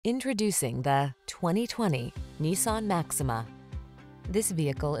Introducing the 2020 Nissan Maxima. This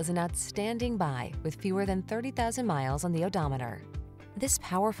vehicle is an outstanding buy with fewer than 30,000 miles on the odometer. This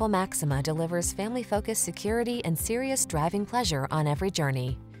powerful Maxima delivers family-focused security and serious driving pleasure on every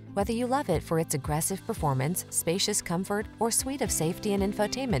journey. Whether you love it for its aggressive performance, spacious comfort, or suite of safety and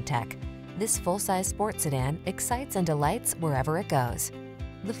infotainment tech, this full-size sports sedan excites and delights wherever it goes.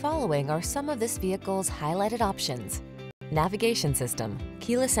 The following are some of this vehicle's highlighted options: navigation system,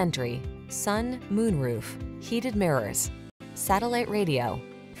 keyless entry, sun, moonroof, heated mirrors, satellite radio,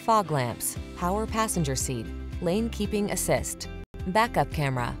 fog lamps, power passenger seat, lane keeping assist, backup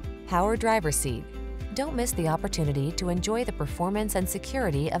camera, power driver seat. Don't miss the opportunity to enjoy the performance and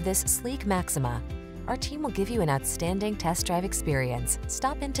security of this sleek Maxima. Our team will give you an outstanding test drive experience.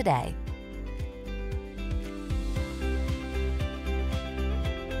 Stop in today.